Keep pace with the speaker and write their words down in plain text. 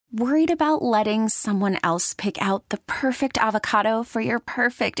Worried about letting someone else pick out the perfect avocado for your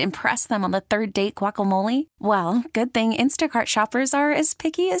perfect impress them on the third date guacamole? Well, good thing Instacart shoppers are as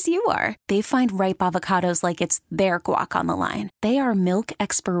picky as you are. They find ripe avocados like it's their guac on the line. They are milk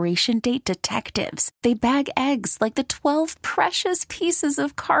expiration date detectives. They bag eggs like the 12 precious pieces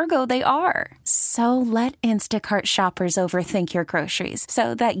of cargo they are. So let Instacart shoppers overthink your groceries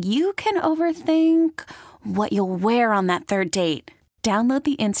so that you can overthink what you'll wear on that third date. Download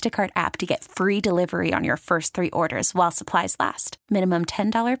the Instacart app to get free delivery on your first 3 orders while supplies last. Minimum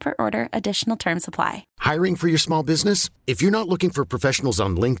 $10 per order. Additional terms apply. Hiring for your small business? If you're not looking for professionals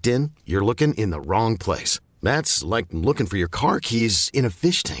on LinkedIn, you're looking in the wrong place. That's like looking for your car keys in a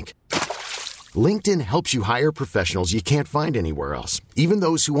fish tank. LinkedIn helps you hire professionals you can't find anywhere else, even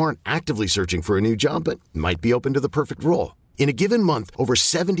those who aren't actively searching for a new job but might be open to the perfect role. In a given month, over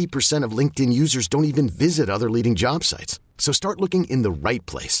 70% of LinkedIn users don't even visit other leading job sites. So start looking in the right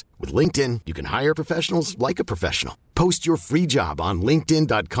place. With LinkedIn, you can hire professionals like a professional. Post your free job on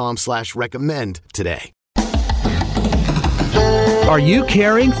linkedin.com/recommend today. Are you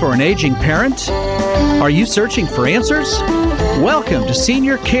caring for an aging parent? Are you searching for answers? Welcome to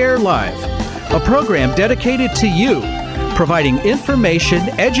Senior Care Live, a program dedicated to you, providing information,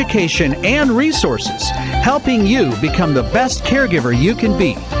 education, and resources, helping you become the best caregiver you can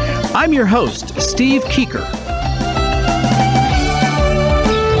be. I'm your host, Steve Keeker.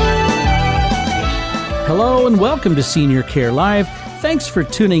 Hello and welcome to Senior Care Live. Thanks for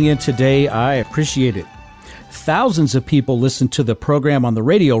tuning in today. I appreciate it. Thousands of people listen to the program on the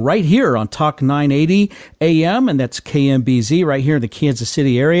radio right here on Talk 980 AM, and that's KMBZ right here in the Kansas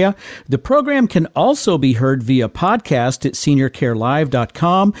City area. The program can also be heard via podcast at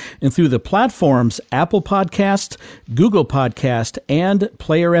seniorcarelive.com and through the platforms Apple Podcast, Google Podcast, and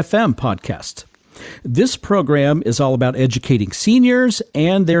Player FM Podcast. This program is all about educating seniors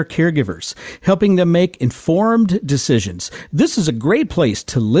and their caregivers, helping them make informed decisions. This is a great place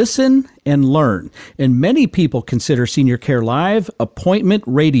to listen and learn, and many people consider Senior Care Live appointment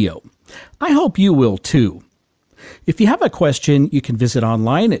radio. I hope you will too. If you have a question, you can visit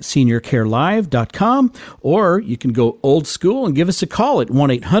online at seniorcarelive.com, or you can go old school and give us a call at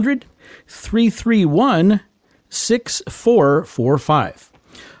 1-800-331-6445.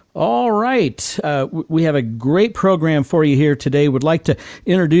 All right. We have a great program for you here today. Would like to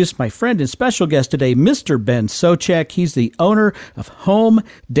introduce my friend and special guest today, Mr. Ben Socek. He's the owner of Home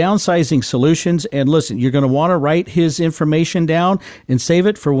Downsizing Solutions. And listen, you're going to want to write his information down and save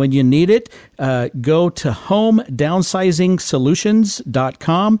it for when you need it. Go to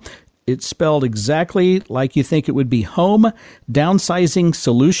homedownsizing.solutions.com. It's spelled exactly like you think it would be,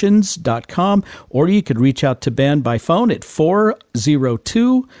 homedownsizing.solutions.com, or you could reach out to Ben by phone at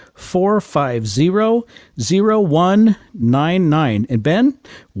 402-450-0199. And Ben,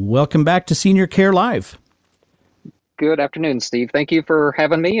 welcome back to Senior Care Live. Good afternoon, Steve. Thank you for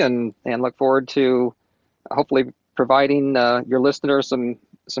having me, and look forward to hopefully providing your listeners some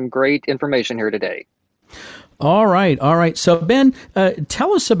great information here today. All right. So, Ben,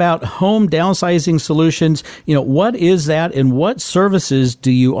 tell us about Home Downsizing Solutions. What is that, and what services do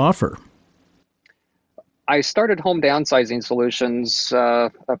you offer? I started Home Downsizing Solutions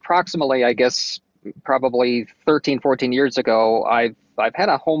approximately, probably 13, 14 years ago. I've had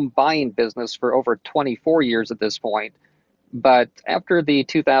a home buying business for over 24 years at this point. But after the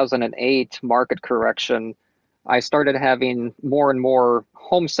 2008 market correction, I started having more and more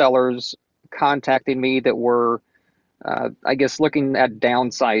home sellers contacting me that were, looking at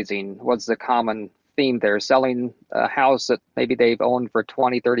downsizing was the common theme there, selling a house that maybe they've owned for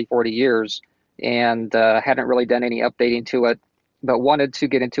 20, 30, 40 years and hadn't really done any updating to it, but wanted to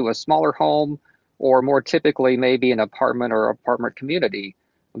get into a smaller home, or more typically maybe an apartment or apartment community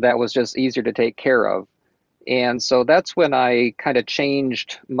that was just easier to take care of. And so that's when I kind of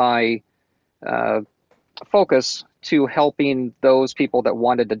changed my focus to helping those people that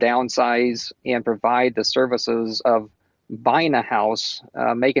wanted to downsize and provide the services of buying a house,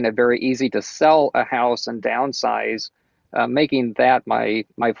 making it very easy to sell a house and downsize, making that my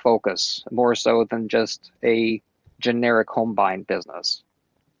focus more so than just a generic home buying business.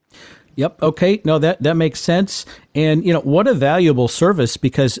 Yep. Okay. No, that makes sense. And, what a valuable service,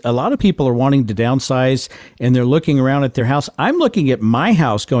 because a lot of people are wanting to downsize and they're looking around at their house. I'm looking at my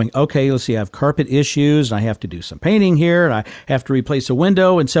house going, okay, let's see, I have carpet issues and I have to do some painting here and I have to replace a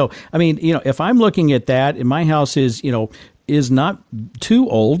window. And so, if I'm looking at that and my house is not too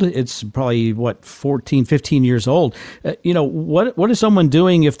old, it's probably 14, 15 years old. What is someone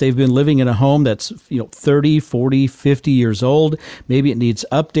doing if they've been living in a home that's 30, 40, 50 years old? Maybe it needs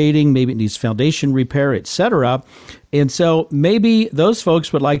updating, maybe it needs foundation repair, etc. And so maybe those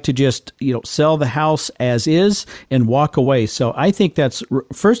folks would like to just, sell the house as is and walk away. So I think that's,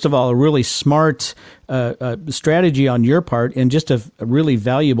 first of all, a really smart strategy on your part, and just a really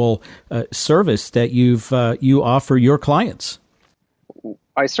valuable service that you offer your clients.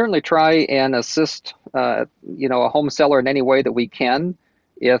 I certainly try and assist, a home seller in any way that we can.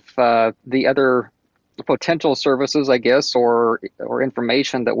 If the other potential services, I guess, or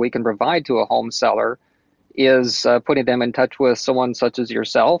information that we can provide to a home seller is putting them in touch with someone such as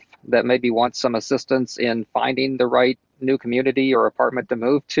yourself that maybe wants some assistance in finding the right new community or apartment to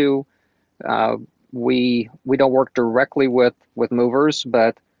move to. We don't work directly with movers,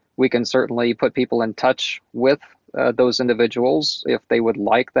 but we can certainly put people in touch with those individuals if they would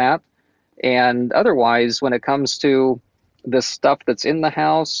like that. And otherwise, when it comes to the stuff that's in the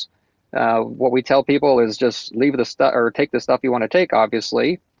house, what we tell people is just leave the stuff, or take the stuff you want to take,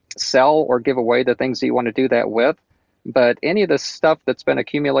 obviously, sell or give away the things that you want to do that with. But any of the stuff that's been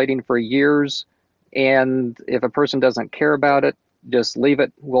accumulating for years, and if a person doesn't care about it, just leave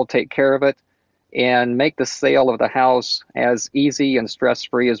it. We'll take care of it and make the sale of the house as easy and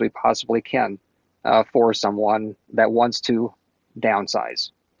stress-free as we possibly can for someone that wants to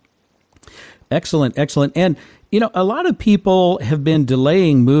downsize. Excellent, excellent. And, a lot of people have been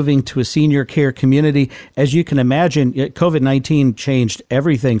delaying moving to a senior care community. As you can imagine, COVID-19 changed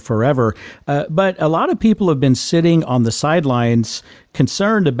everything forever. But a lot of people have been sitting on the sidelines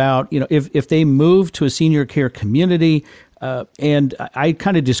concerned about, if they move to a senior care community. And I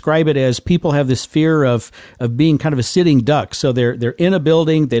kind of describe it as people have this fear of being kind of a sitting duck. So they're in a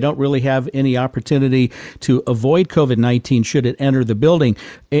building. They don't really have any opportunity to avoid COVID-19 should it enter the building.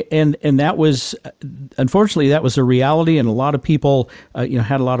 And that was, unfortunately, that was a reality. And a lot of people,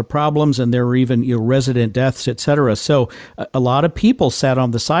 had a lot of problems, and there were even, resident deaths, et cetera. So a lot of people sat on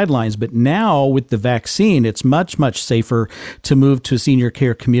the sidelines. But now with the vaccine, it's much, much safer to move to a senior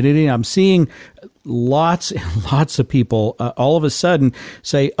care community. I'm seeing lots and lots of people all of a sudden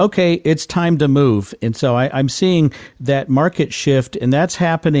say, okay, it's time to move. And so I'm seeing that market shift, and that's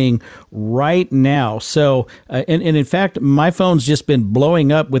happening right now. So, and in fact, my phone's just been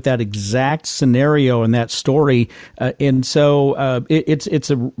blowing up with that exact scenario and that story. And so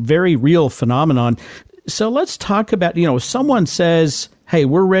it's a very real phenomenon. So let's talk about, if someone says, hey,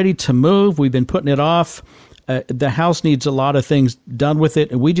 we're ready to move, we've been putting it off, the house needs a lot of things done with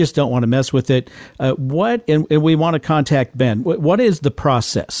it, and we just don't want to mess with it. And we want to contact Ben. What is the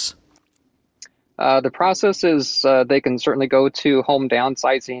process? The process is they can certainly go to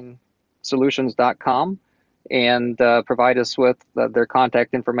homedownsizingsolutions.com and provide us with their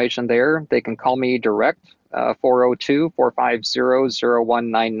contact information there. They can call me direct,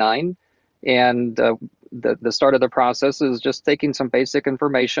 402-450-0199. And the start of the process is just taking some basic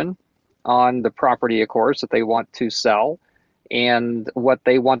information on the property, of course, that they want to sell, and what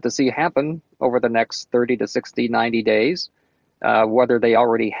they want to see happen over the next 30 to 60, 90 days, whether they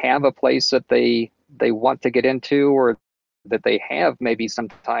already have a place that they want to get into, or that they have maybe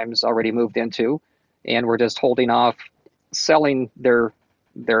sometimes already moved into, and we're just holding off selling their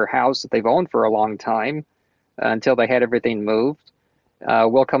house that they've owned for a long time until they had everything moved.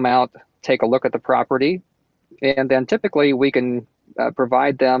 We'll come out, take a look at the property, and then typically we can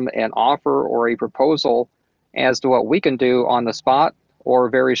provide them an offer or a proposal as to what we can do on the spot or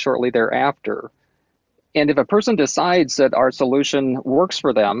very shortly thereafter. And if a person decides that our solution works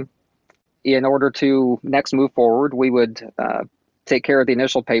for them, in order to next move forward, we would take care of the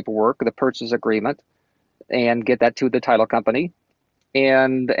initial paperwork, the purchase agreement, and get that to the title company.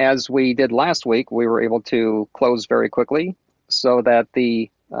 And as we did last week, we were able to close very quickly so that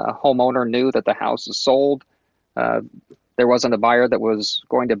the homeowner knew that the house is sold. There wasn't a buyer that was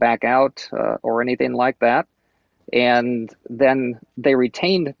going to back out or anything like that. And then they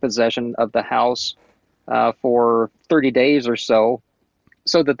retained possession of the house for 30 days or so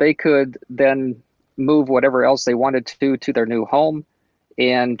that they could then move whatever else they wanted to their new home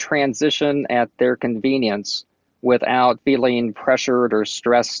and transition at their convenience without feeling pressured or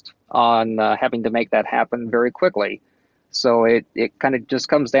stressed on having to make that happen very quickly. So it kind of just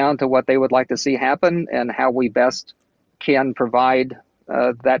comes down to what they would like to see happen and how we best can provide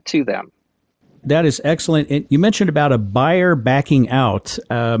that to them. That is excellent. And you mentioned about a buyer backing out.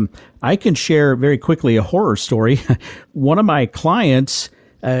 I can share very quickly a horror story. One of my clients,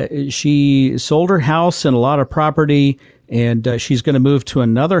 she sold her house and a lot of property, and she's going to move to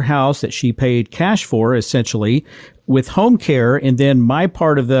another house that she paid cash for, essentially, with home care. And then my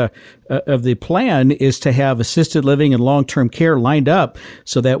part of the plan is to have assisted living and long-term care lined up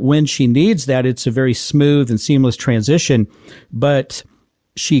so that when she needs that, it's a very smooth and seamless transition. But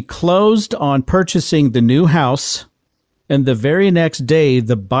she closed on purchasing the new house And the very next day,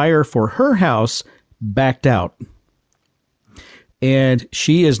 the buyer for her house backed out. And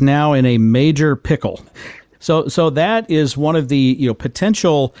she is now in a major pickle. So that is one of the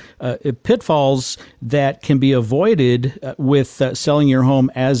potential pitfalls that can be avoided with selling your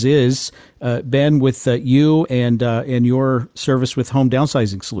home as is, Ben, with you and your service with Home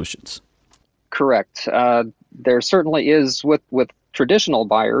Downsizing Solutions. Correct. There certainly is with traditional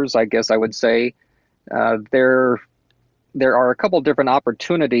buyers, I guess I would say, there are a couple different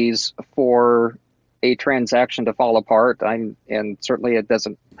opportunities for a transaction to fall apart. And certainly it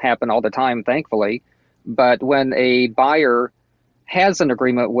doesn't happen all the time, thankfully. But when a buyer has an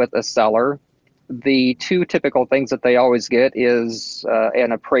agreement with a seller, the two typical things that they always get is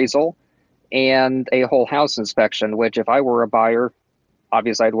an appraisal and a whole house inspection, which if I were a buyer,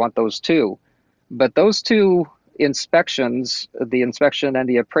 obviously I'd want those two. But those two inspections, the inspection and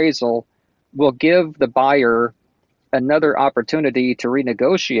the appraisal, will give the buyer another opportunity to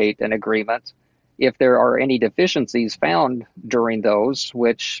renegotiate an agreement if there are any deficiencies found during those,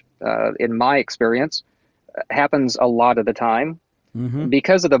 which in my experience happens a lot of the time. Mm-hmm.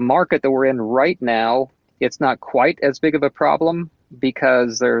 Because of the market that we're in right now, it's not quite as big of a problem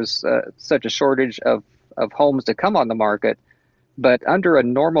because there's such a shortage of homes to come on the market. But under a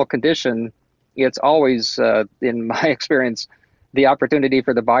normal condition, it's always, in my experience, the opportunity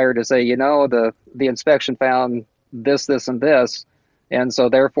for the buyer to say, the inspection found this, and this, and so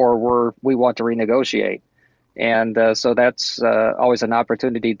therefore we want to renegotiate. And so that's always an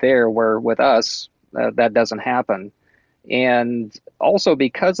opportunity there where with us, that doesn't happen. And also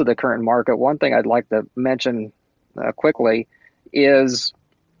because of the current market, one thing I'd like to mention quickly is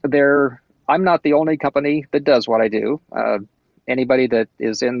I'm not the only company that does what I do. Anybody that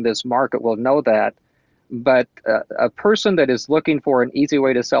is in this market will know that. But a person that is looking for an easy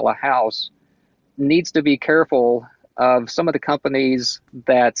way to sell a house needs to be careful of some of the companies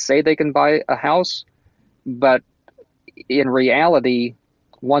that say they can buy a house, but in reality,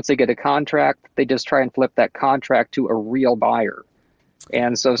 once they get a contract, they just try and flip that contract to a real buyer.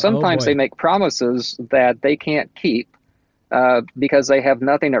 And so sometimes they make promises that they can't keep because they have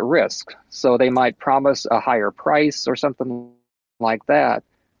nothing at risk. So they might promise a higher price or something like that.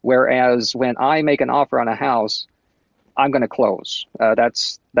 Whereas when I make an offer on a house, I'm going to close.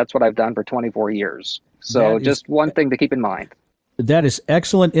 That's what I've done for 24 years. So just one thing to keep in mind. That is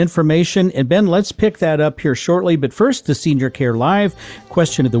excellent information. And Ben, let's pick that up here shortly. But first, the Senior Care Live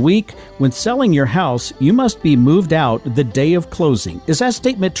question of the week. When selling your house, you must be moved out the day of closing. Is that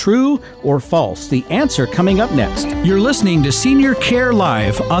statement true or false? The answer coming up next. You're listening to Senior Care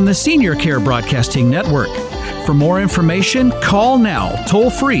Live on the Senior Care Broadcasting Network. For more information, call now,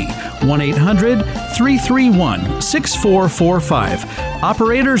 toll free, 1-800-331-6445.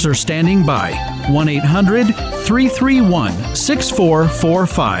 Operators are standing by,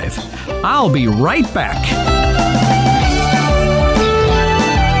 1-800-331-6445. I'll be right back.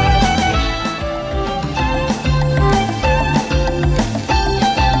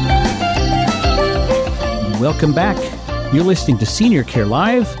 Welcome back. You're listening to Senior Care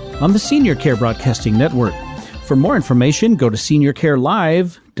Live on the Senior Care Broadcasting Network. For more information, go to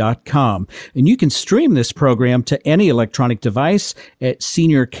seniorcarelive.com. And you can stream this program to any electronic device at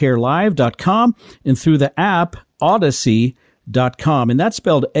seniorcarelive.com and through the app Audacy.com. And that's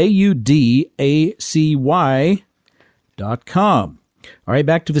spelled AUDACY.com. All right,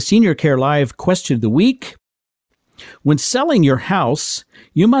 back to the Senior Care Live question of the week. When selling your house,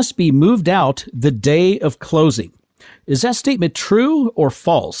 you must be moved out the day of closing. Is that statement true or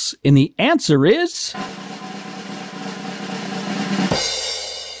false? And the answer is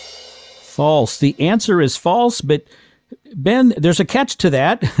false. The answer is false, but Ben, there's a catch to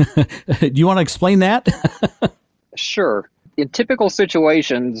that. Do you want to explain that? Sure. In typical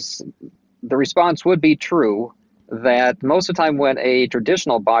situations, the response would be true that most of the time when a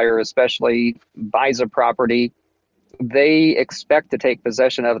traditional buyer especially buys a property, they expect to take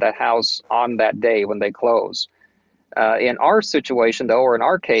possession of that house on that day when they close. In our situation, though, or in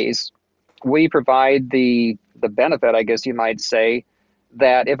our case, we provide the benefit, I guess you might say,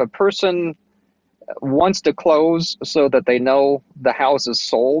 that if a person wants to close so that they know the house is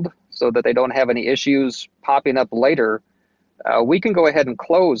sold, so that they don't have any issues popping up later, we can go ahead and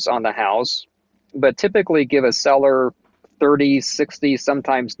close on the house, but typically give a seller 30, 60,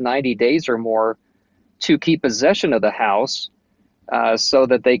 sometimes 90 days or more to keep possession of the house so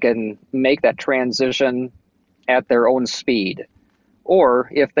that they can make that transition at their own speed. Or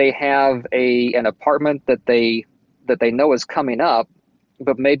if they have an apartment that they know is coming up,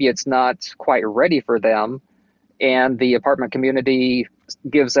 but maybe it's not quite ready for them, and the apartment community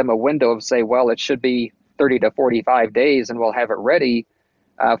gives them a window of, say, well, it should be 30 to 45 days, and we'll have it ready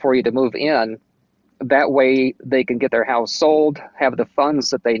for you to move in. That way they can get their house sold, have the funds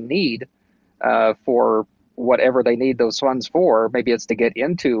that they need for whatever they need those funds for. Maybe it's to get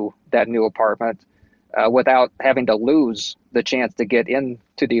into that new apartment without having to lose the chance to get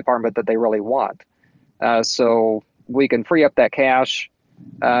into the apartment that they really want. So we can free up that cash,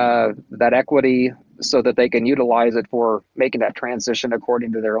 that equity, so that they can utilize it for making that transition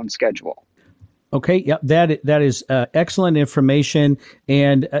according to their own schedule. Okay, yeah, that is excellent information.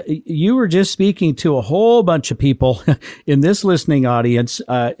 And you were just speaking to a whole bunch of people in this listening audience,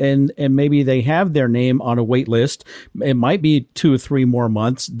 and maybe they have their name on a wait list. It might be 2 or 3 more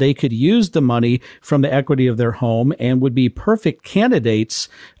months. They could use the money from the equity of their home and would be perfect candidates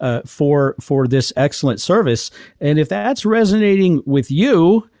for this excellent service. And if that's resonating with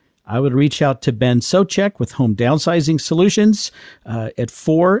you, I would reach out to Ben Socek with Home Downsizing Solutions at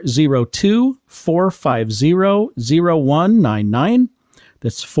 402-450-0199.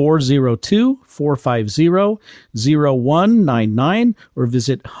 That's 402-450-0199, or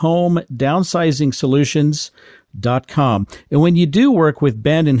visit homedownsizing.com. And when you do work with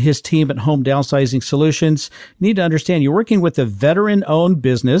Ben and his team at Home Downsizing Solutions, you need to understand you're working with a veteran-owned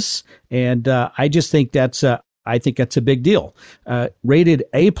business, and I just think that's a big deal. Rated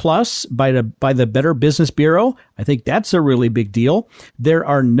A+ by the Better Business Bureau. I think that's a really big deal. There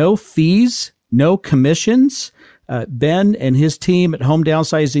are no fees, no commissions. Ben and his team at Home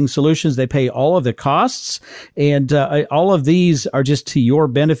Downsizing Solutions, they pay all of the costs, and all of these are just to your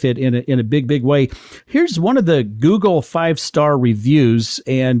benefit in a big, big way. Here's one of the Google 5-star reviews,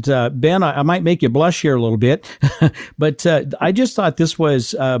 and Ben, I might make you blush here a little bit, but I just thought this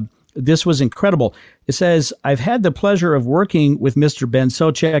was incredible. It says, I've had the pleasure of working with Mr. Ben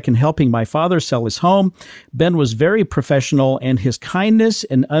Socek and helping my father sell his home. Ben was very professional, and his kindness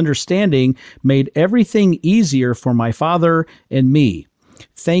and understanding made everything easier for my father and me.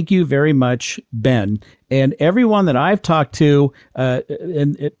 Thank you very much, Ben. And everyone that I've talked to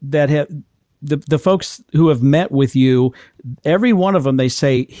that have the folks who have met with you, every one of them, they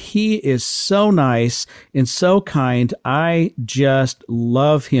say, he is so nice and so kind. I just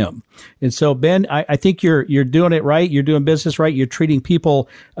love him. And so, Ben, I think you're doing it right. You're doing business right. You're treating people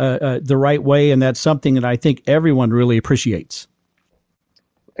the right way. And that's something that I think everyone really appreciates.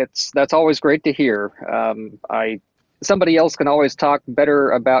 That's always great to hear. Somebody else can always talk better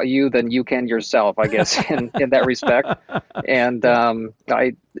about you than you can yourself, I guess, in that respect. And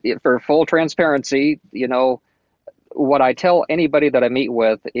for full transparency, what I tell anybody that I meet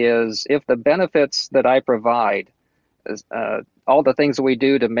with is, if the benefits that I provide, all the things that we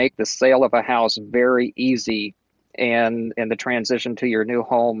do to make the sale of a house very easy and the transition to your new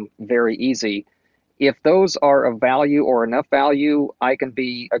home very easy, if those are of value or enough value, I can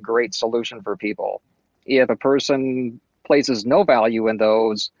be a great solution for people. If a person places no value in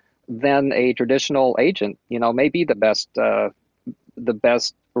those, then a traditional agent, may be the best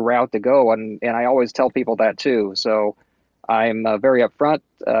route to go. And I always tell people that too. So I'm very upfront,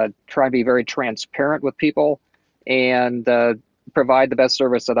 try to be very transparent with people, and provide the best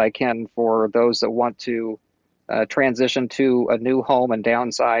service that I can for those that want to transition to a new home and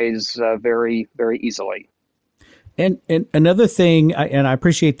downsize very, very easily. And another thing, and I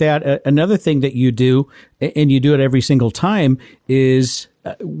appreciate that, another thing that you do, and you do it every single time, is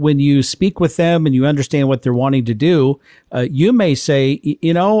when you speak with them and you understand what they're wanting to do, you may say,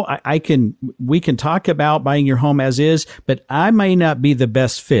 we can talk about buying your home as is, but I may not be the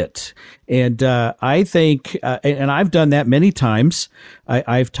best fit. And I think, and I've done that many times,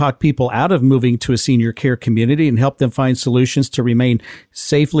 I've talked people out of moving to a senior care community and helped them find solutions to remain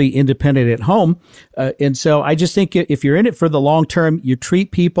safely independent at home. And so I just think if you're in it for the long term, you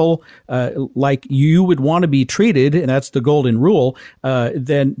treat people like you would want to be treated, and that's the golden rule,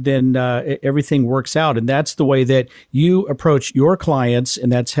 then everything works out. And that's the way that you approach your clients,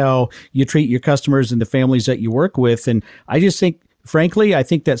 and that's how you treat your customers and the families that you work with. And I just think, frankly, I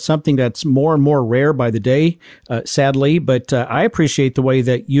think that's something that's more and more rare by the day, sadly. But I appreciate the way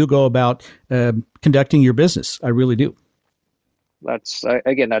that you go about conducting your business. I really do. That's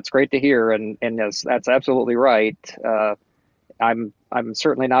great to hear, and yes, that's absolutely right. I'm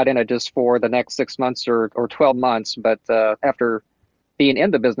certainly not in it just for the next 6 months or 12 months, but after being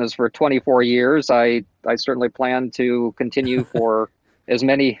in the business for 24 years, I certainly plan to continue for as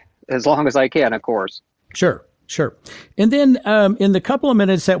long as I can, of course. Sure. And then in the couple of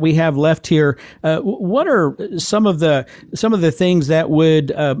minutes that we have left here, what are some of the things that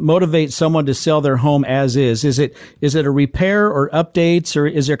would motivate someone to sell their home as is? Is it a repair or updates, or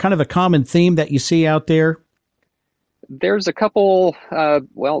is there kind of a common theme that you see out there? There's a couple,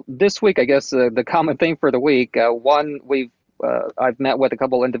 this week, I guess the common thing for the week, I've met with a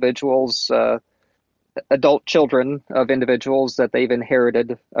couple individuals, adult children of individuals that they've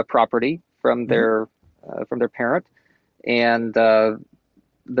inherited a property from their parent, and the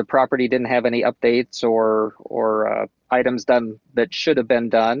property didn't have any updates or items done that should have been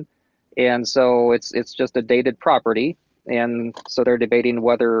done, and so it's just a dated property, and so they're debating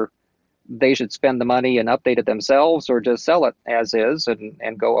whether they should spend the money and update it themselves or just sell it as is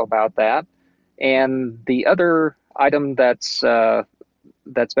and go about that. And the other item that's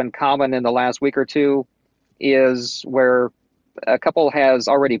been common in the last week or two is where a couple has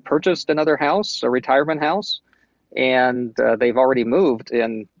already purchased another house, a retirement house, and they've already moved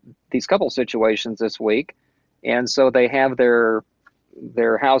in these couple situations this week. And so they have their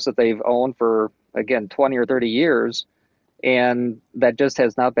house that they've owned for, again, 20 or 30 years, and that just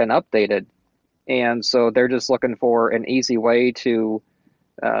has not been updated. And so they're just looking for an easy way to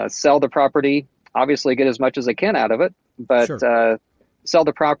sell the property, obviously get as much as they can out of it, but sure, sell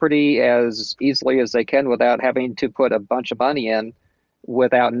the property as easily as they can without having to put a bunch of money in,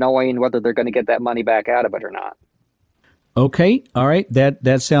 without knowing whether they're going to get that money back out of it or not. Okay. All right.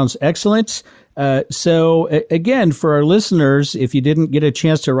 That sounds excellent. So again, for our listeners, if you didn't get a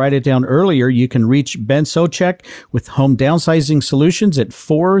chance to write it down earlier, you can reach Ben Socek with Home Downsizing Solutions at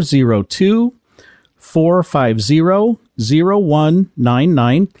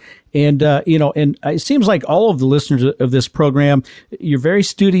 402-450-0199. And, and it seems like all of the listeners of this program, you're very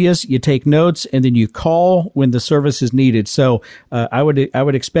studious, you take notes, and then you call when the service is needed. So I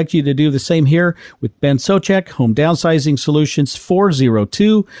would expect you to do the same here with Ben Socek, Home Downsizing Solutions,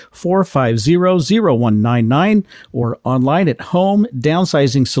 402-450-0199, or online at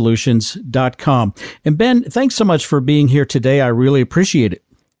homedownsizing-solutions.com. And Ben, thanks so much for being here today. I really appreciate it.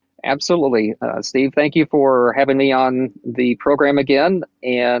 Absolutely. Steve, thank you for having me on the program again.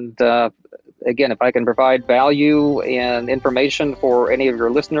 And again, if I can provide value and information for any of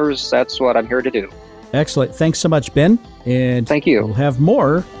your listeners, that's what I'm here to do. Excellent. Thanks so much, Ben. And thank you. We'll have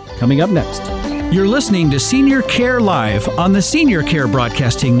more coming up next. You're listening to Senior Care Live on the Senior Care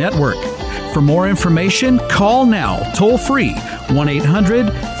Broadcasting Network. For more information, call now, toll free,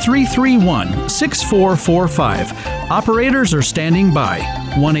 1-800-331-6445. Operators are standing by,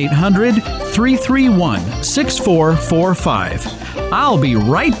 1-800-331-6445. I'll be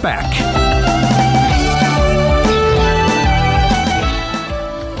right back.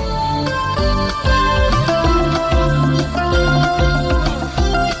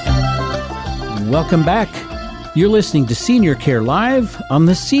 Welcome back. You're listening to Senior Care Live on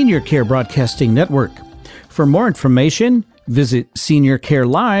the Senior Care Broadcasting Network. For more information, visit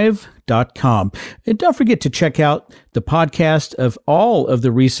seniorcarelive.com. And don't forget to check out the podcast of all of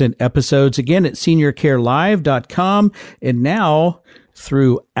the recent episodes, again at seniorcarelive.com, and now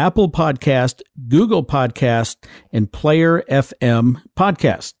through Apple Podcast, Google Podcast, and Player FM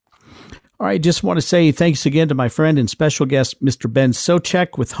Podcast. All right, just want to say thanks again to my friend and special guest, Mr. Ben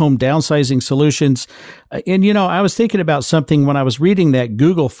Socek with Home Downsizing Solutions. And, I was thinking about something when I was reading that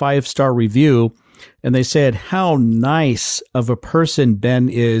Google 5-star review, and they said how nice of a person Ben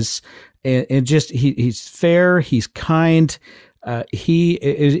is. And just, he's fair, he's kind.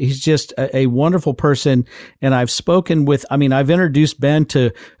 He's just a wonderful person. And I've spoken with, I've introduced Ben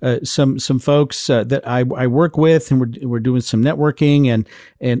to some folks that I work with, and we're doing some networking,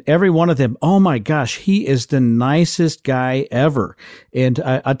 and every one of them, oh my gosh, he is the nicest guy ever. And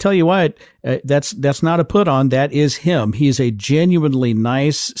I'll tell you what, that's not a put on. That is him. He's a genuinely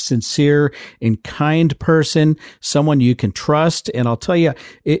nice, sincere, and kind person, someone you can trust. And I'll tell you,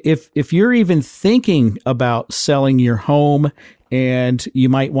 if you're even thinking about selling your home, and you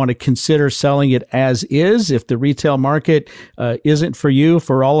might want to consider selling it as is, if the retail market isn't for you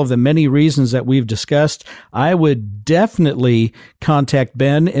for all of the many reasons that we've discussed, I would definitely contact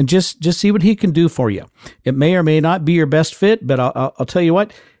Ben and just see what he can do for you. It may or may not be your best fit, but I'll tell you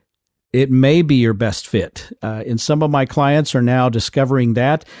what, it may be your best fit. And some of my clients are now discovering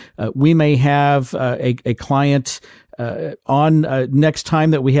that. We may have a client on next time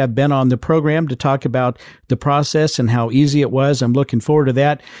that we have Ben on the program to talk about the process and how easy it was. I'm looking forward to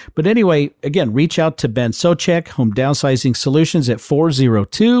that. But anyway, again, reach out to Ben Socek, Home Downsizing Solutions at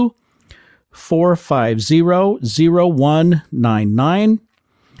 402-450-0199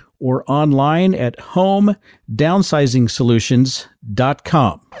 or online at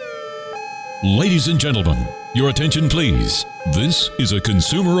homedownsizing-solutions.com. Ladies and gentlemen, your attention please. This is a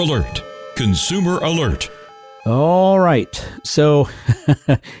consumer alert. Consumer alert. All right. So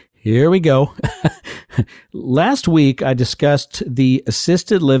here we go. Last week, I discussed the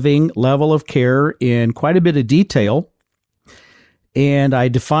assisted living level of care in quite a bit of detail. And I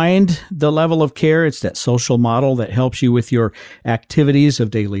defined the level of care. It's that social model that helps you with your activities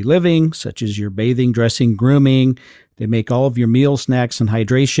of daily living, such as your bathing, dressing, grooming. They make all of your meals, snacks, and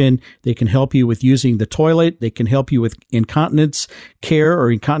hydration. They can help you with using the toilet. They can help you with incontinence care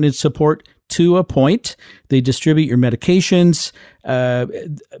or incontinence support to a point. They distribute your medications,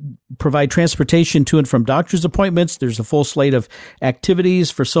 provide transportation to and from doctor's appointments. There's a full slate of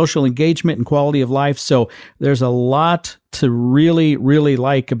activities for social engagement and quality of life. So there's a lot to really, really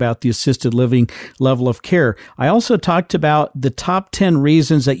like about the assisted living level of care. I also talked about the top 10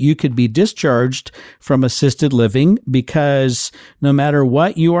 reasons that you could be discharged from assisted living, because no matter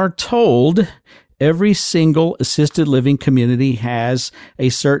what you are told, every single assisted living community has a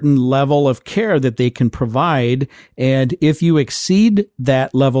certain level of care that they can provide. And if you exceed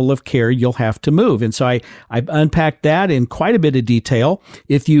that level of care, you'll have to move. And so I unpacked that in quite a bit of detail.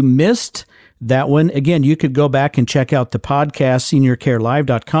 If you missed that one, again, you could go back and check out the podcast,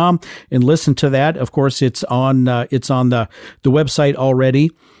 seniorcarelive.com, and listen to that. Of course, it's on the website already.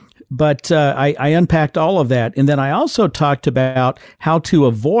 But I unpacked all of that. And then I also talked about how to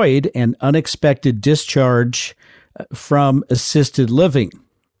avoid an unexpected discharge from assisted living.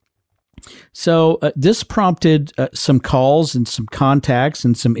 So this prompted some calls and some contacts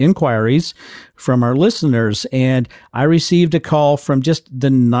and some inquiries from our listeners. And I received a call from just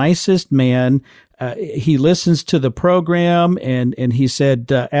the nicest man. He listens to the program, and he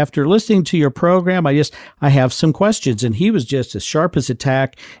said, after listening to your program, I have some questions. And he was just as sharp as a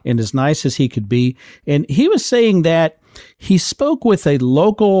tack and as nice as he could be. And he was saying that he spoke with a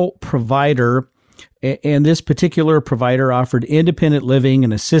local provider, and this particular provider offered independent living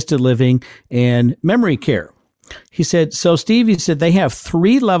and assisted living and memory care. He said, so Steve, he said, they have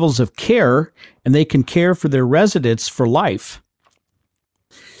 3 levels of care, and they can care for their residents for life.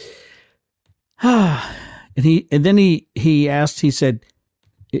 And then he asked, he said,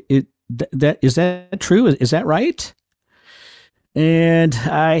 is that true? Is that right? And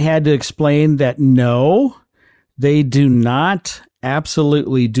I had to explain that no, they do not,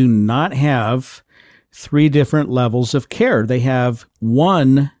 absolutely do not have 3 different levels of care. They have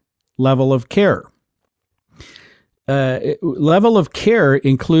 1 level of care. Level of care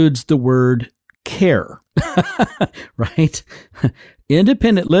includes the word care, right?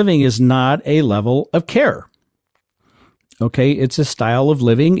 Independent living is not a level of care. Okay, it's a style of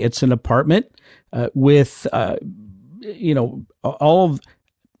living. It's an apartment with, all of.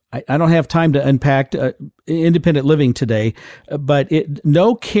 I don't have time to unpack independent living today, but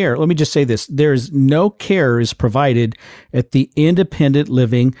no care. Let me just say this: there's no care is provided at the independent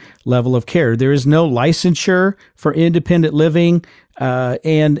living level of care. There is no licensure for independent living.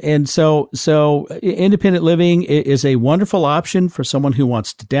 And so independent living is a wonderful option for someone who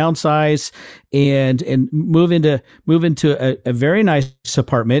wants to downsize and move into a very nice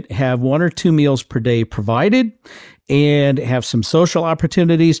apartment, have 1 or 2 meals per day provided, and have some social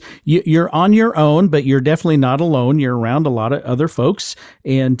opportunities. You're on your own, but you're definitely not alone. You're around a lot of other folks,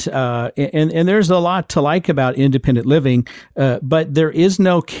 and there's a lot to like about independent living, but there is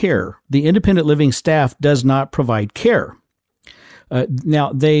no care. The independent living staff does not provide care.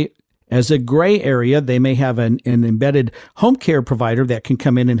 Now, as a gray area, they may have an embedded home care provider that can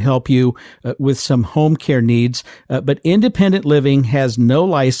come in and help you with some home care needs. But independent living has no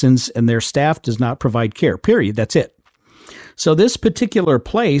license, and their staff does not provide care, period. That's it. So this particular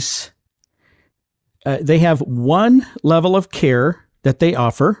place, they have 1 level of care that they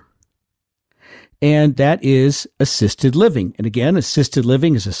offer, and that is assisted living. And again, assisted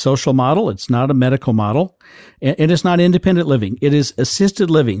living is a social model. It's not a medical model, and it's not independent living. It is assisted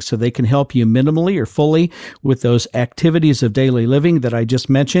living, so they can help you minimally or fully with those activities of daily living that I just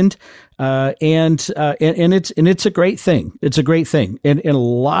mentioned. And it's a great thing. It's a great thing, and a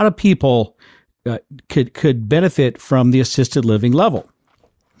lot of people could benefit from the assisted living level.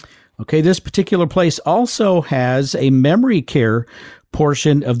 Okay, this particular place also has a memory care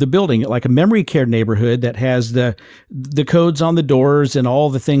portion of the building, like a memory care neighborhood that has the codes on the doors and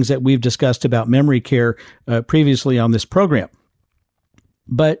all the things that we've discussed about memory care previously on this program.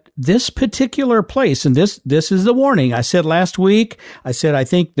 But this particular place, and this is the warning. I said last week, I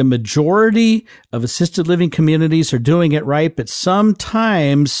think the majority of assisted living communities are doing it right, but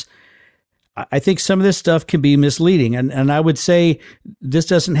sometimes I think some of this stuff can be misleading. And I would say this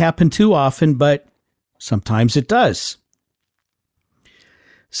doesn't happen too often, but sometimes it does.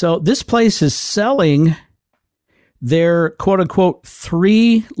 So this place is selling their quote unquote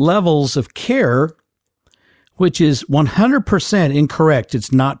 3 levels of care, which is 100% incorrect.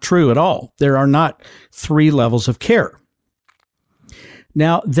 It's not true at all. There are not 3 levels of care.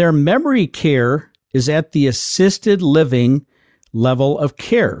 Now, their memory care is at the assisted living level of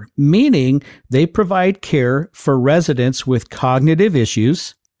care, meaning they provide care for residents with cognitive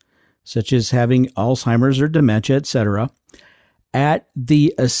issues, such as having Alzheimer's or dementia, etc., at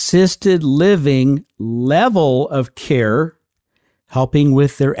the assisted living level of care, helping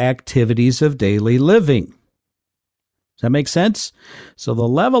with their activities of daily living. Does that make sense? So the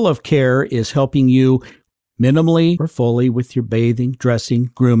level of care is helping you minimally or fully with your bathing, dressing,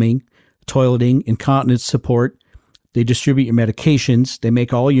 grooming, toileting, incontinence support. They distribute your medications. They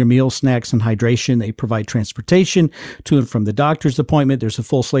make all your meals, snacks, and hydration. They provide transportation to and from the doctor's appointment. There's a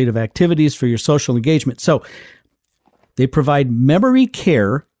full slate of activities for your social engagement. So they provide memory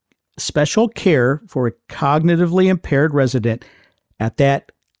care, special care for a cognitively impaired resident at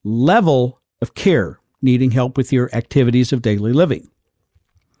that level of care, needing help with your activities of daily living.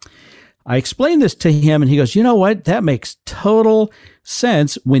 I explained this to him, and he goes, you know what? That makes total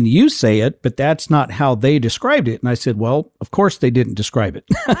sense when you say it, but that's not how they described it. And I said, well, of course they didn't describe it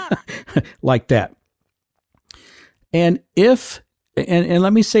like that. And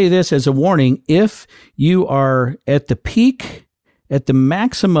let me say this as a warning, if you are at the peak, at the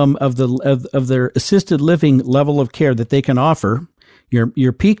maximum of their assisted living level of care that they can offer,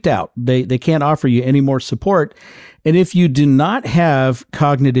 you're peaked out. They can't offer you any more support. And if you do not have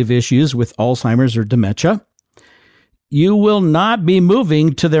cognitive issues with Alzheimer's or dementia, you will not be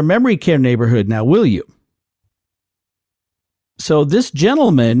moving to their memory care neighborhood now, will you? So this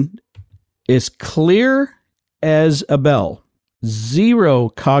gentleman is clear as a bell. 0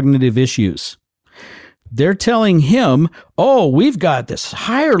 cognitive issues. They're telling him, oh, we've got this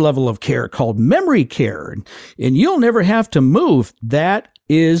higher level of care called memory care, and you'll never have to move. That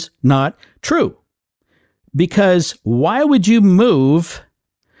is not true. Because why would you move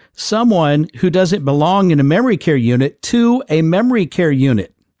someone who doesn't belong in a memory care unit to a memory care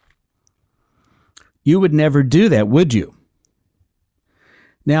unit? You would never do that, would you?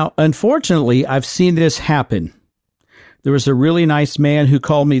 Now, unfortunately, I've seen this happen. There was a really nice man who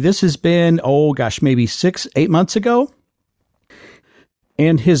called me. This has been, maybe 6-8 months ago.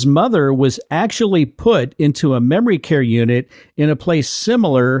 And his mother was actually put into a memory care unit in a place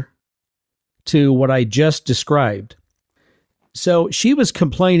similar to what I just described. So she was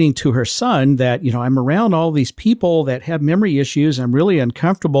complaining to her son that, I'm around all these people that have memory issues. I'm really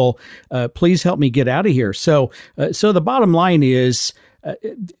uncomfortable. Please help me get out of here. So the bottom line is,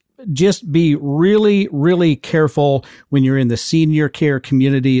 just be really, really careful when you're in the senior care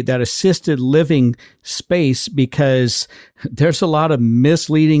community, that assisted living space, because there's a lot of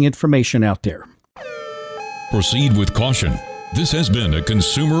misleading information out there. Proceed with caution. This has been a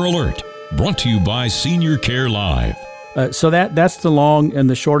Consumer Alert, brought to you by Senior Care Live. So that's the long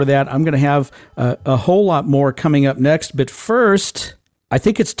and the short of that. I'm going to have a whole lot more coming up next. But first, I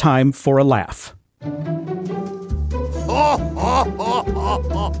think it's time for a laugh.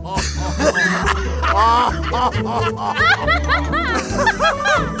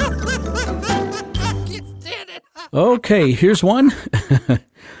 Okay, here's one.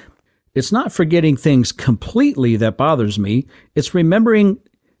 It's not forgetting things completely that bothers me. It's remembering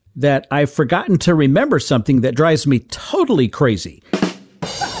that I've forgotten to remember something that drives me totally crazy.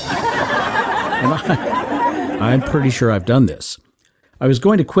 And I'm pretty sure I've done this. I was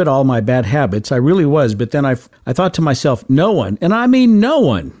going to quit all my bad habits. I really was. But then I thought to myself, no one, and I mean no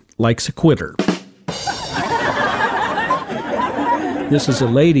one, likes a quitter. This is a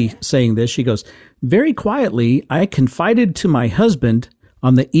lady saying this. She goes, very quietly, I confided to my husband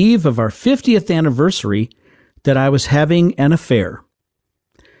on the eve of our 50th anniversary that I was having an affair.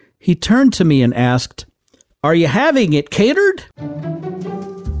 He turned to me and asked, are you having it catered?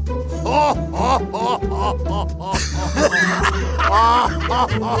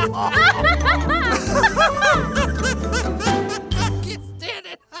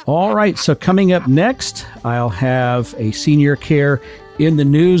 All right, so coming up next, I'll have a Senior Care in the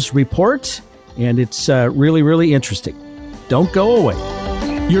News report, and it's really, really interesting. Don't go away.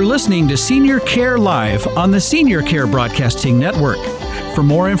 You're listening to Senior Care Live on the Senior Care Broadcasting Network. For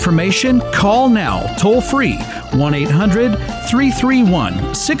more information, call now, toll free,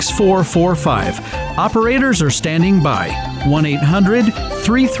 1-800-331-6445. Operators are standing by,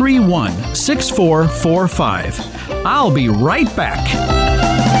 1-800-331-6445. I'll be right back.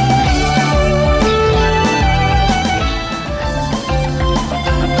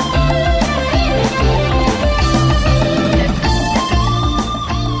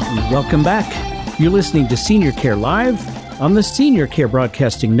 Welcome back. You're listening to Senior Care Live on the Senior Care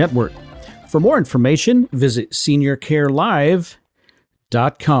Broadcasting Network. For more information, visit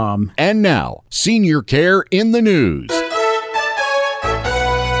seniorcarelive.com. And now, Senior Care in the News.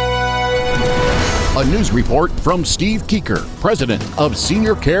 A news report from Steve Keeker, president of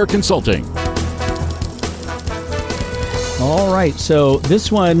Senior Care Consulting. All right, so this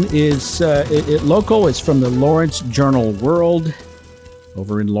one is local. It's from the Lawrence Journal World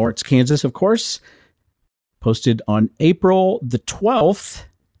over in Lawrence, Kansas, of course. Posted on April the 12th.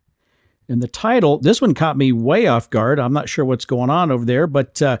 And the title, this one caught me way off guard. I'm not sure what's going on over there,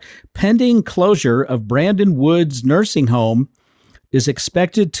 but pending closure of Brandon Woods Nursing Home is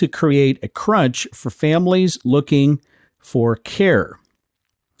expected to create a crunch for families looking for care.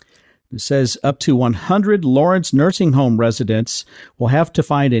 It says up to 100 Lawrence nursing home residents will have to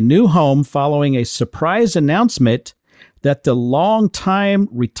find a new home following a surprise announcement that the longtime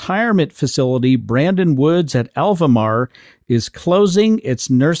retirement facility Brandon Woods at Alvamar is closing its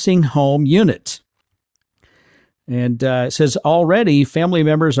nursing home unit. And it says already family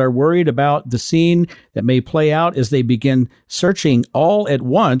members are worried about the scene that may play out as they begin searching all at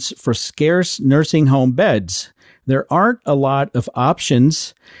once for scarce nursing home beds. There aren't a lot of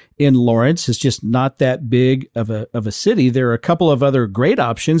options in Lawrence. It's just not that big of a city. There are a couple of other great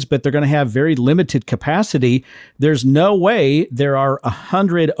options, but they're going to have very limited capacity. There's no way there are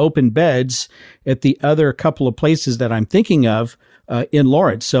 100 open beds at the other couple of places that I'm thinking of in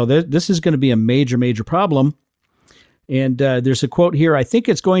Lawrence. So this is going to be a major, major problem. And there's a quote here, "I think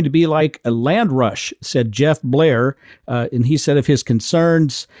it's going to be like a land rush," said Jeff Blair. And he said of his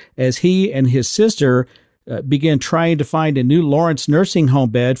concerns as he and his sister began trying to find a new Lawrence nursing home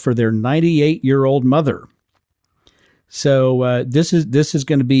bed for their 98-year-old mother. So this is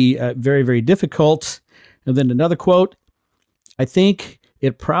going to be very, very difficult. And then another quote, "I think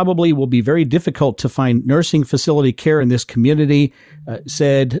it probably will be very difficult to find nursing facility care in this community,"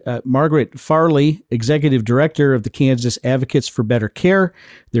 said Margaret Farley, executive director of the Kansas Advocates for Better Care.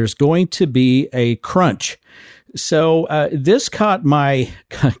 "There's going to be a crunch." So this caught my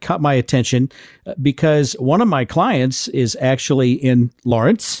attention because one of my clients is actually in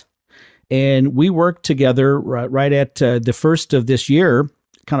Lawrence, and we worked together right at the first of this year,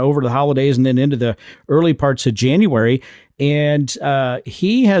 kind of over the holidays and then into the early parts of January. And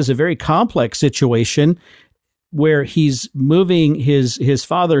he has a very complex situation where he's moving his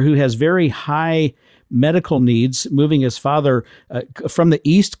father, who has very high medical needs, moving his father from the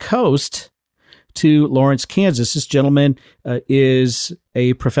East Coast to Lawrence, Kansas. This gentleman is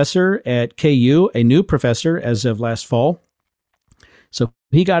a professor at KU, a new professor as of last fall. So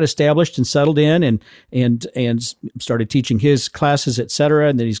he got established and settled in and started teaching his classes, et cetera.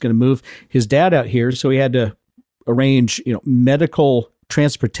 And then he's going to move his dad out here. So he had to arrange, medical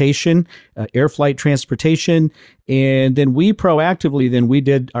transportation, air flight transportation. And then we proactively,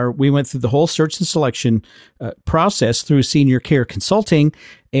 we went through the whole search and selection process through Senior Care Consulting,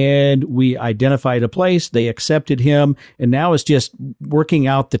 and we identified a place. They accepted him, and now it's just working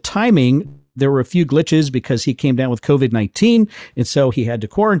out the timing. There were a few glitches because he came down with COVID-19, and so he had to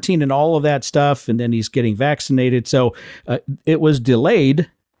quarantine and all of that stuff, and then he's getting vaccinated. So it was delayed,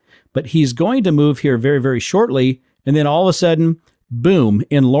 but he's going to move here very, very shortly. And then all of a sudden, boom,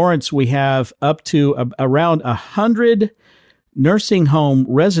 in Lawrence, we have up to around 100 nursing home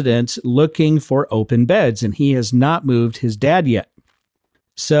residents looking for open beds, and he has not moved his dad yet.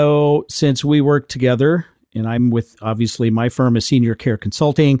 So since we work together, and I'm with, obviously, my firm is Senior Care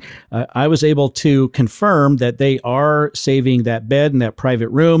Consulting, I was able to confirm that they are saving that bed and that private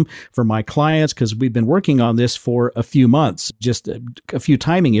room for my clients because we've been working on this for a few months, just a few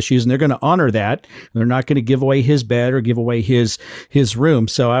timing issues, and they're going to honor that. They're not going to give away his bed or give away his room.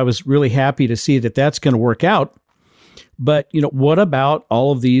 So I was really happy to see that that's going to work out. But, what about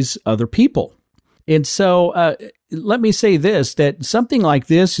all of these other people? And so let me say this, that something like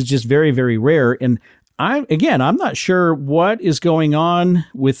this is just very, very rare. And I'm not sure what is going on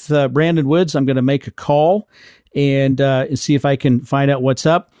with Brandon Woods. I'm going to make a call and see if I can find out what's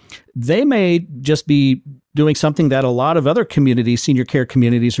up. They may just be doing something that a lot of other communities, senior care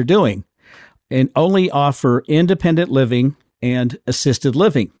communities, are doing, and only offer independent living and assisted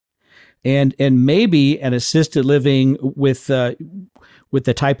living, and maybe an assisted living with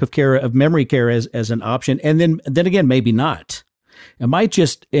the type of care of memory care as an option, and then again maybe not. It might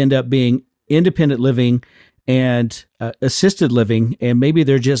just end up being independent living and assisted living, and maybe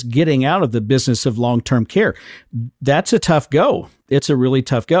they're just getting out of the business of long-term care. That's a tough go. It's a really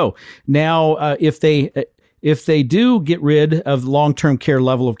tough go. Now, if they do get rid of long-term care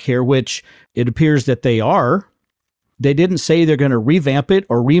level of care, which it appears that they are, they didn't say they're going to revamp it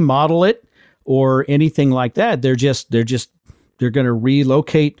or remodel it or anything like that. They're going to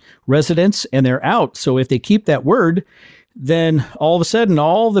relocate residents and they're out. So if they keep that word, then all of a sudden,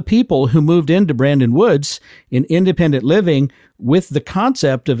 all the people who moved into Brandon Woods in independent living with the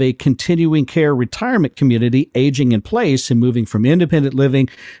concept of a continuing care retirement community aging in place and moving from independent living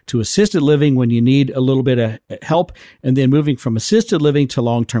to assisted living when you need a little bit of help, and then moving from assisted living to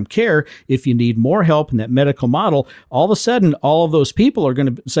long-term care if you need more help in that medical model, all of a sudden, all of those people are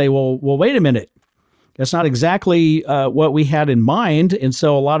going to say, well, wait a minute. That's not exactly what we had in mind. And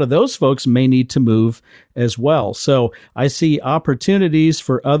so a lot of those folks may need to move as well. So I see opportunities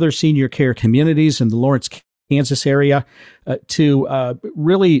for other senior care communities in the Lawrence, Kansas area to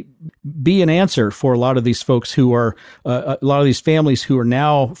really be an answer for a lot of these folks who are, a lot of these families who are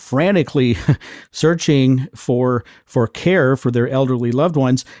now frantically searching for care for their elderly loved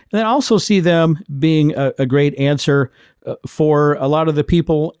ones. And I also see them being a great answer for a lot of the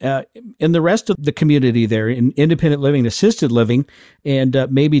people in the rest of the community there in independent living, assisted living, and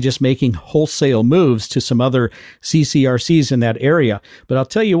maybe just making wholesale moves to some other CCRCs in that area. But I'll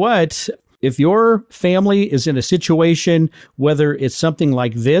tell you what, if your family is in a situation, whether it's something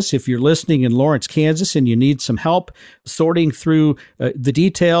like this, if you're listening in Lawrence, Kansas, and you need some help sorting through the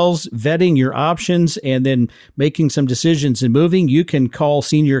details, vetting your options, and then making some decisions and moving, you can call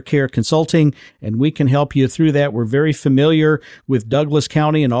Senior Care Consulting, and we can help you through that. We're very familiar with Douglas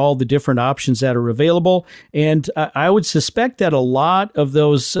County and all the different options that are available. And I would suspect that a lot of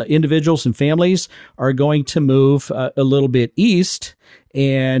those individuals and families are going to move a little bit east.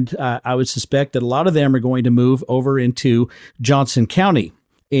 And I would suspect that a lot of them are going to move over into Johnson County.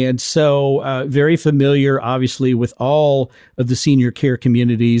 And so very familiar, obviously, with all of the senior care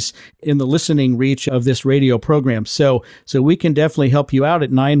communities in the listening reach of this radio program. So we can definitely help you out at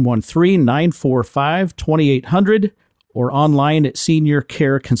 913-945-2800 or online at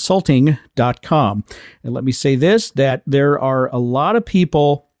seniorcareconsulting.com. And let me say this, that there are a lot of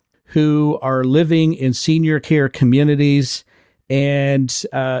people who are living in senior care communities, and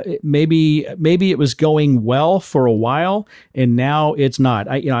maybe it was going well for a while, and now it's not.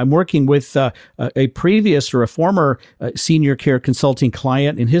 I'm working with a previous or a former senior care consulting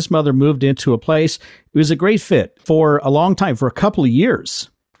client, and his mother moved into a place. It was a great fit for a long time, for a couple of years.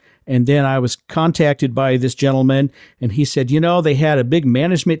 And then I was contacted by this gentleman, and he said, they had a big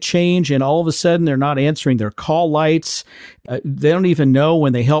management change, and all of a sudden they're not answering their call lights. They don't even know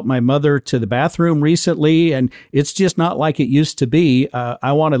when they helped my mother to the bathroom recently, and it's just not like it used to be.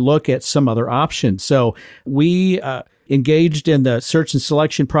 I want to look at some other options. So we engaged in the search and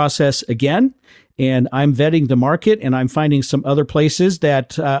selection process again. And I'm vetting the market, and I'm finding some other places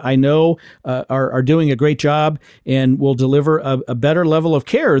that I know are doing a great job and will deliver a better level of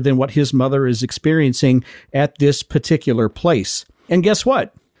care than what his mother is experiencing at this particular place. And guess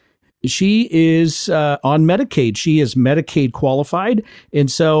what? She is on Medicaid. She is Medicaid qualified.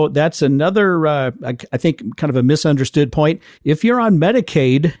 And so that's another, I think, kind of a misunderstood point. If you're on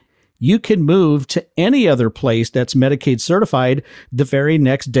Medicaid, you can move to any other place that's Medicaid certified the very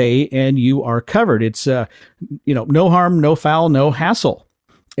next day, and you are covered. It's, no harm, no foul, no hassle.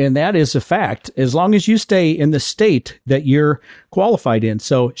 And that is a fact, as long as you stay in the state that you're qualified in.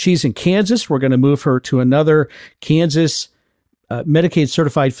 So she's in Kansas. We're going to move her to another Kansas Medicaid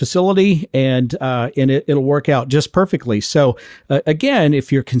certified facility, and it'll work out just perfectly. So again,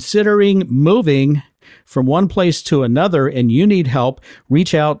 if you're considering moving from one place to another and you need help,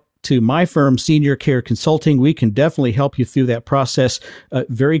 reach out to my firm, Senior Care Consulting. We can definitely help you through that process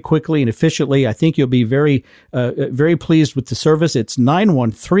very quickly and efficiently. I think you'll be very, very pleased with the service. It's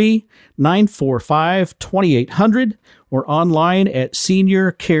 913-945-2800 or online at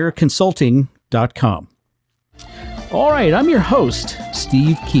seniorcareconsulting.com. All right, I'm your host,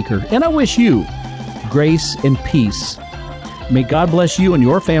 Steve Keeker, and I wish you grace and peace. May God bless you and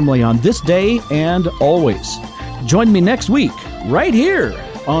your family on this day and always. Join me next week right here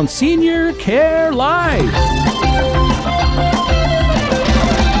on Senior Care Live.